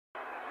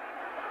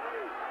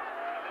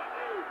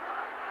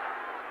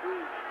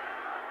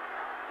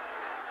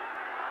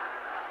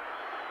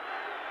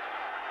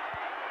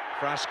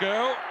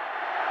Frasco.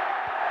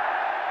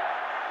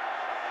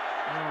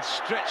 And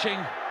stretching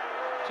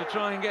to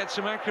try and get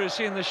some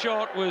accuracy in the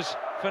shot was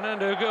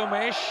Fernando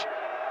Gomes.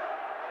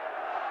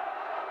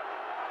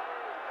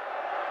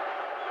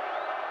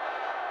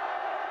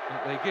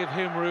 But they give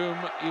him room,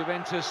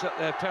 Juventus at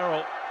their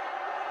peril.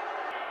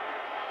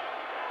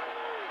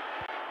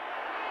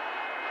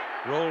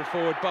 Rolled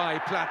forward by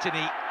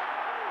Platini.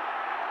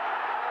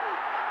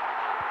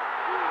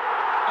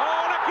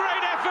 Oh, and a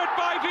great effort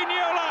by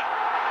Vignola.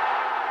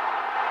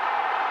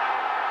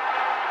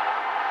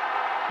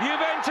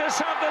 Juventus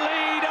have the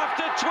lead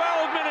after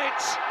 12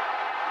 minutes.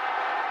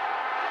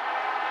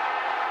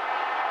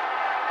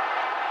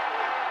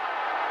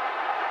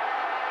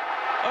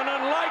 An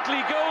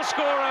unlikely goal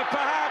scorer,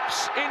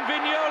 perhaps, in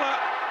Vignola,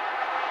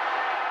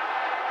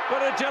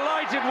 but a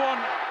delighted one.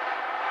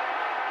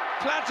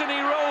 Platini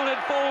rolled it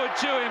forward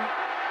to him,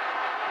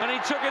 and he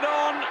took it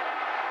on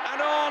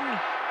and on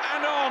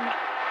and on,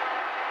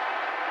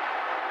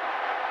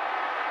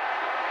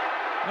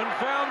 and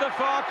found the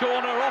far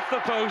corner off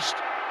the post.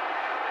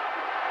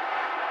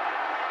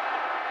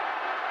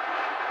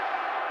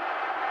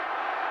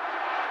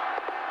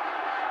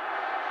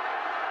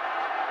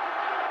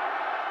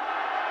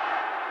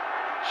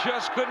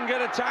 Just couldn't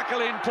get a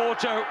tackle in,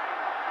 Porto.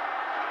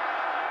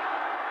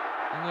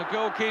 And the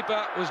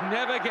goalkeeper was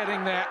never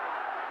getting there.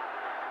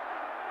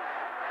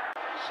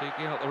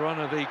 Seeking out the run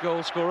of the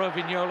goal scorer,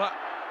 Vignola.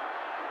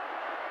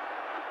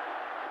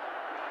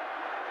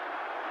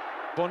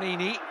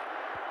 Bonini.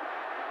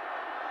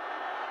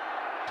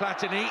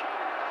 Platini.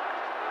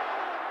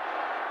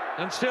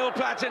 And still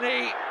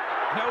Platini.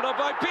 Held up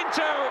by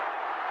Pinto.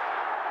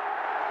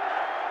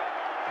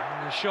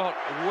 And the shot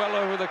well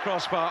over the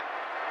crossbar.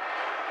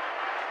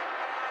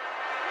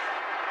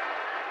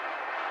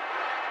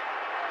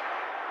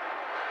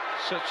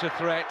 Such a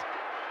threat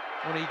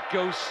when he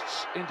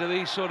ghosts into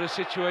these sort of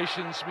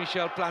situations,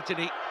 Michel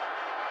Platini.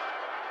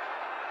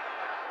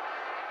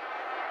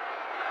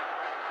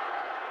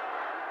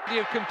 Plenty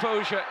of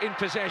composure in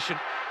possession.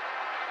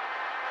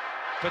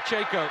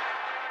 Pacheco.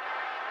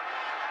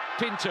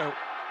 Pinto.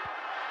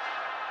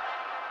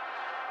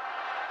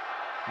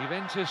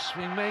 Juventus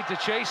being made to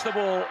chase the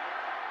ball.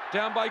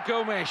 Down by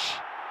Gomes.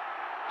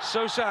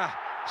 Sosa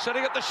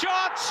setting up the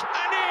shots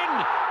and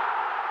in!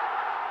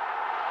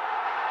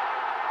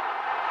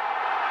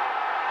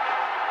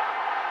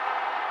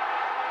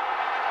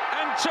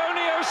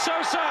 Antonio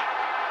Sosa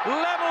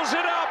levels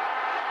it up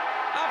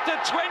after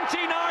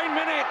 29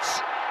 minutes.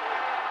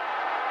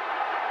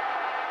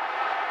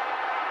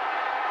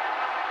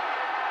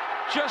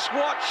 Just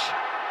watch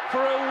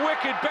for a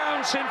wicked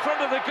bounce in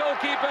front of the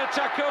goalkeeper,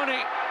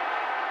 Tacconi.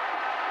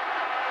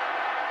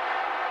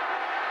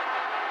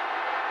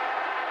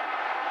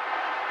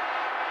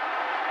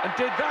 And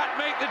did that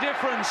make the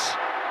difference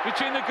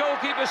between the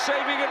goalkeeper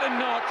saving it and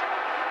not?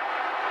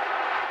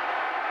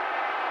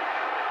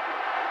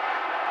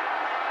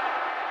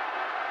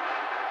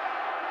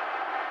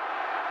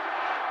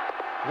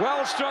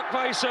 Well struck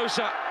by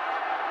Sosa.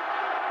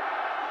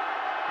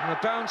 And the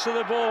bounce of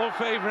the ball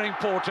favouring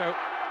Porto.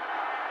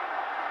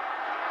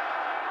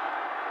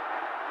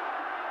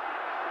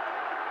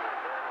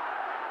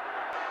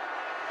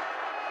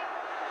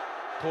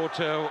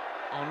 Porto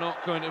are not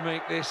going to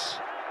make this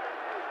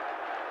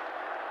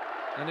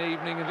an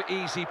evening of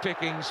easy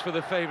pickings for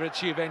the favourites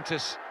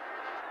Juventus.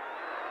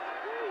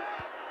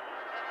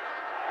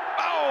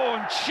 Oh,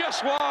 and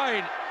just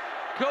wide.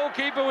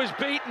 Goalkeeper was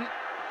beaten.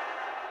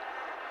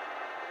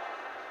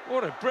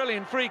 What a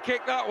brilliant free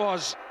kick that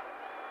was.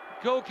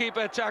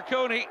 Goalkeeper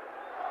Tacconi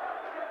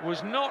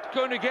was not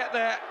going to get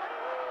there.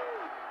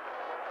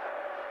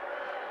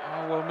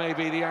 Oh, well,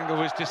 maybe the angle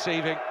was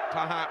deceiving,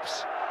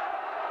 perhaps,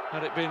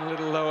 had it been a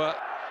little lower.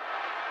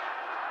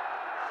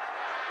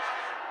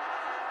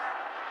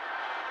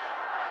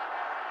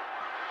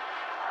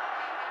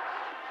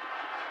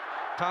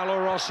 Paolo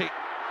Rossi.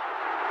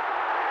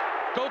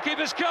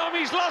 Goalkeeper's come,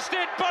 he's lost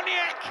it,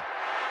 Boniek!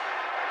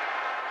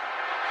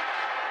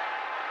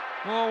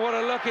 Oh, what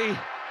a lucky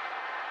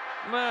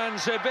man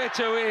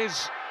Zebeto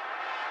is.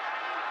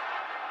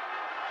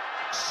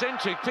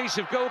 Eccentric piece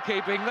of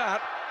goalkeeping,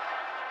 that.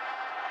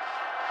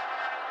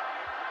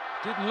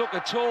 Didn't look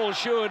at all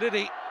sure, did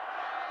he?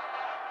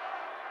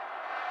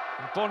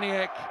 And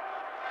Boniek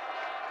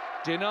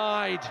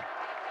denied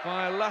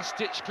by a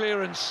last-ditch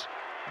clearance.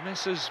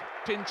 Misses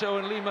Pinto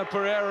and Lima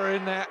Pereira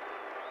in there.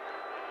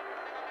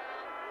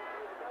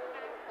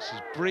 This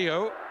is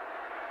Brio.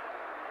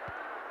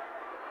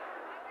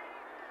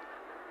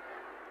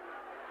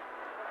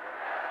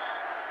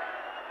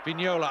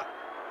 Vignola.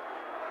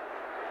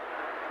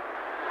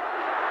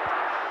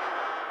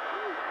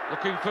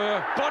 Looking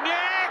for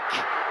Boniek!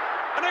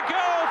 And a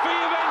goal for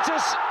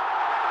Juventus.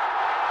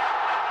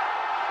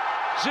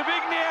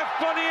 Zbigniew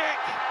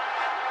Boniek.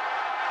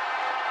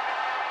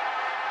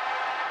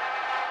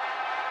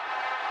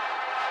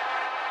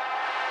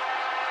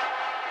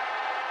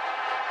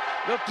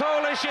 The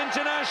Polish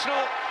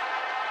international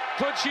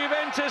puts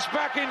Juventus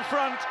back in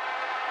front.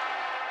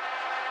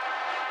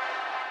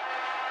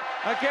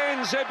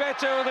 Again,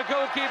 Zebeto, the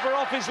goalkeeper,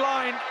 off his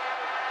line.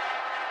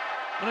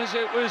 And as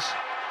it was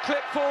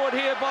clipped forward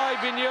here by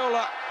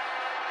Vignola,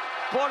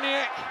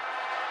 Boniek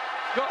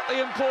got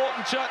the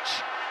important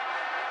touch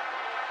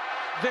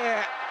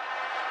there.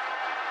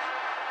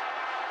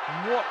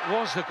 And what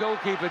was the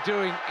goalkeeper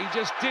doing? He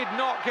just did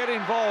not get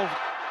involved.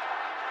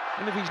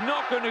 And if he's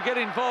not going to get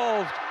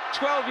involved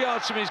 12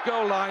 yards from his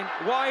goal line,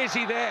 why is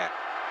he there?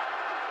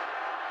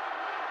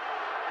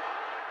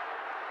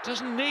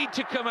 Doesn't need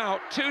to come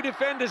out. Two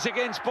defenders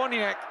against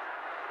Boniek.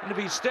 And if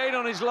he stayed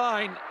on his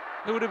line,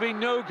 there would have been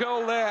no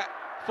goal there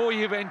for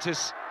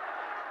Juventus.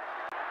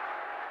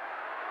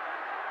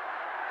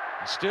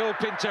 And still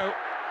Pinto.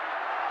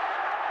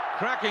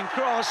 Cracking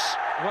cross.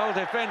 Well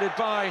defended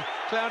by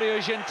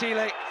Claudio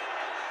Gentile.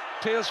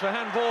 Appeals for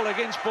handball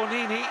against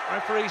Bonini.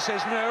 Referee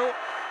says no.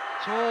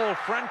 It's all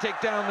frantic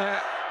down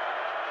there.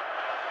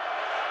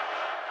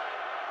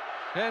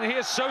 And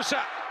here's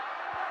Sosa.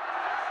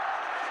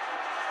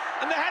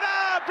 And the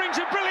header brings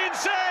a brilliant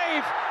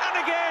save. And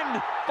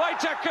again by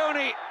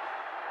Tacconi.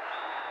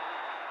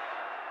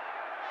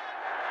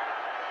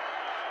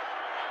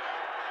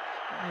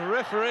 The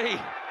referee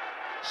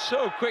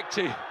so quick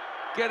to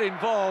get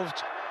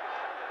involved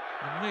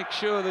and make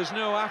sure there's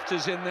no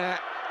afters in there.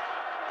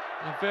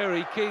 A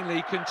very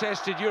keenly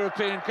contested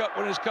European Cup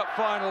Winners' Cup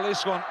final,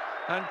 this one.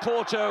 And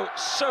Porto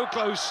so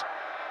close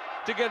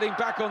to getting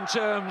back on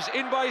terms.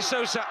 In by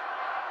Sosa.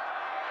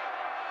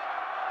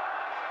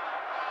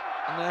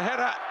 And the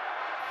header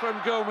from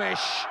Gomes,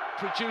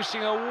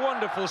 producing a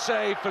wonderful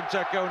save from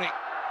Tacconi.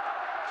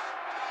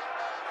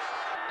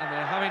 And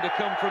they're having to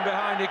come from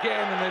behind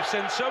again, and they've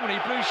sent so many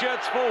blue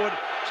shirts forward.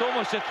 It's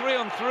almost a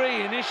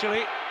 3-on-3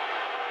 initially.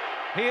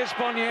 Here's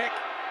Boniek.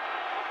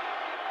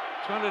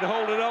 Trying to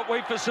hold it up,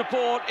 wait for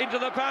support. Into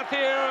the path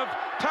here of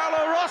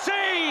Paolo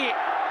Rossi.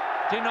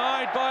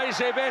 Denied by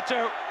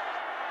Zebeto.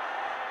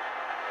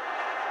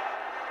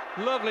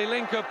 Lovely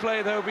link-up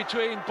play, though,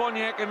 between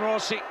Boniek and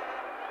Rossi.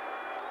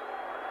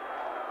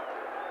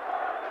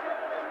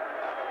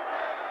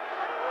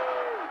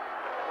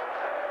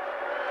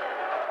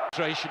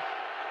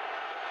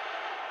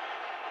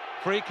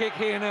 Free kick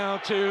here now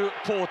to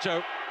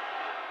Porto.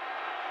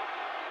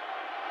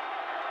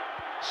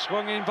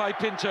 Swung in by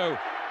Pinto.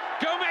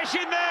 Gomes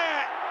in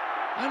there!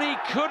 And he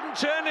couldn't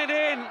turn it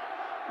in.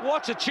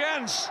 What a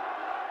chance.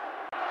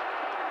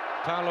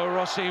 Paolo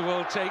Rossi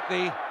will take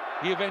the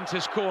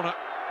Juventus corner.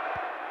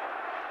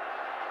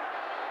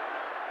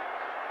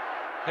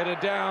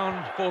 Headed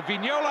down for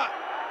Vignola.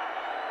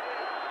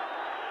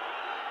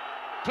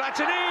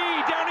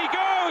 Platini, down he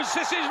goes.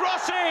 This is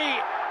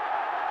Rossi.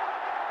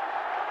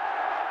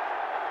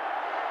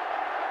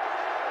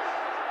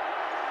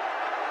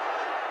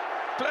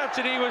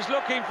 Platini was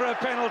looking for a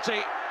penalty.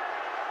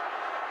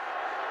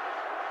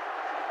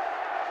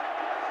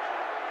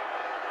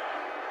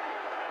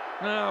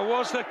 Now,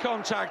 was there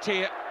contact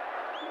here?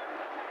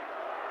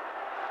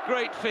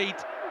 Great feet.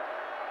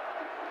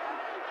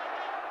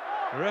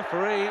 The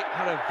referee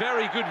had a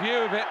very good view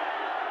of it.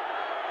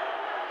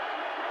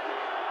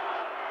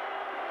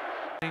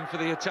 For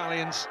the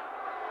Italians.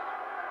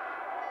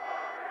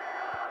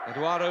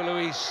 Eduardo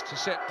Luis to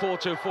set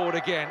Porto forward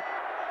again.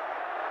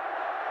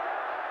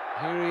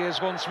 Here he is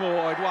once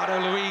more, Eduardo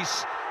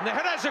Luis. And the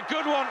header's a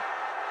good one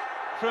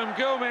from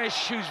Gomes,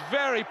 who's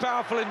very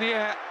powerful in the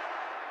air.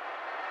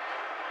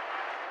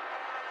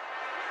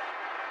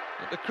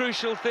 But the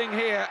crucial thing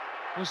here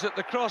was that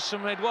the cross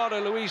from Eduardo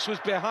Luis was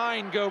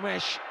behind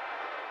Gomes.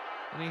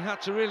 And he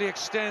had to really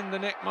extend the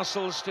neck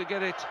muscles to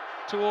get it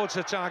towards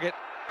the target.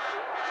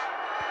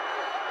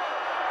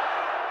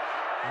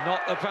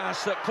 Not the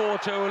pass that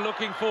Porto are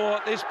looking for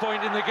at this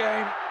point in the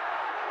game.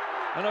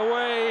 And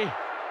away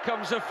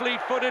comes a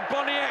fleet-footed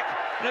Boniek,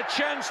 and a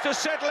chance to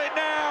settle it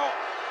now.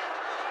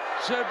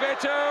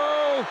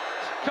 Zebeto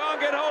can't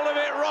get hold of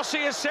it.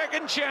 Rossi a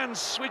second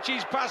chance, which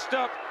he's passed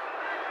up.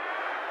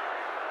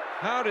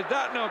 How did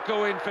that not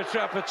go in for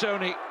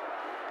Trapattoni?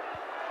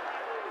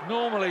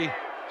 Normally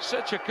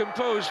such a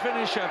composed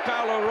finisher,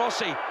 Paolo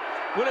Rossi.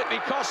 Will it be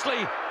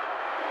costly?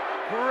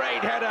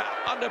 Great header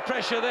under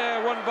pressure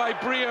there, won by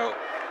Brio.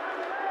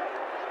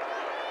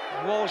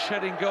 Walsh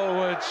heading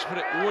goalwards, but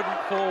it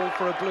wouldn't fall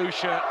for a blue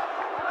shirt.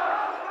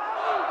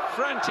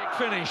 Frantic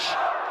finish.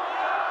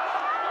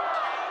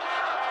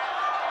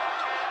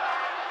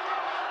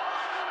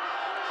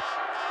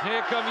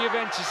 Here come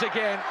Juventus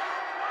again.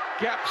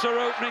 Gaps are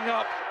opening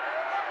up.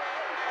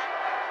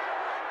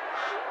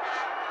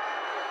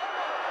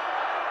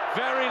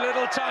 Very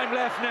little time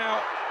left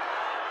now.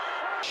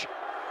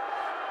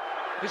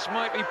 This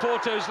might be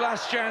Porto's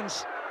last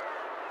chance.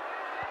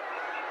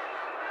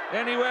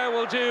 Anywhere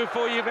will do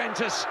for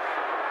Juventus.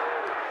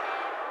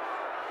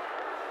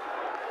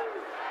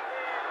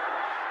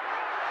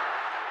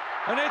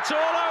 And it's all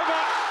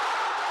over.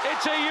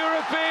 It's a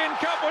European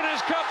Cup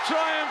Winners' Cup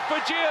triumph for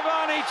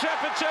Giovanni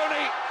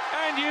Trapattoni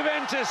and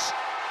Juventus.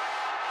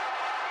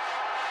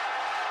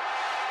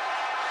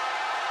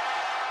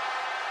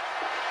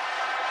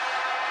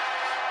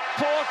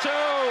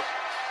 Porto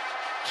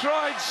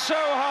tried so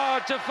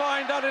hard to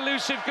find that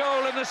elusive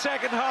goal in the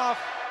second half.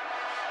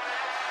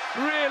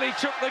 Really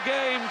took the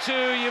game to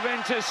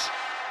Juventus,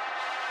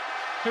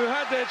 who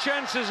had their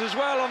chances as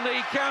well on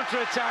the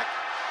counter-attack.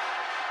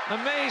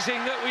 Amazing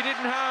that we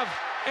didn't have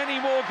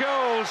any more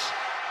goals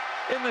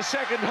in the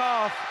second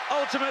half.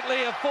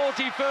 Ultimately, a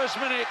 41st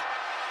minute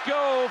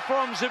goal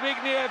from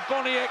Zbigniew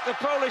Boniek, the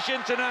Polish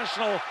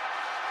international,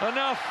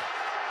 enough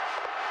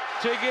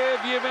to give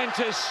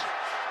Juventus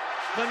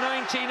the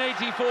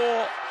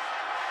 1984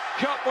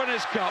 Cup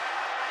Winners' Cup.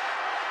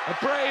 A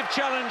brave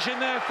challenge in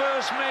their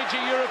first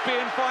major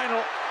European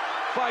final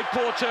by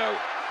Porto,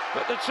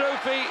 but the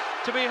trophy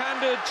to be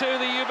handed to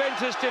the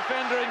Juventus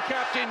defender and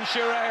captain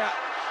Scirea.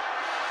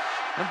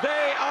 And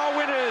they are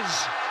winners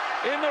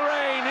in the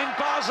rain in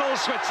Basel,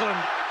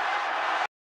 Switzerland.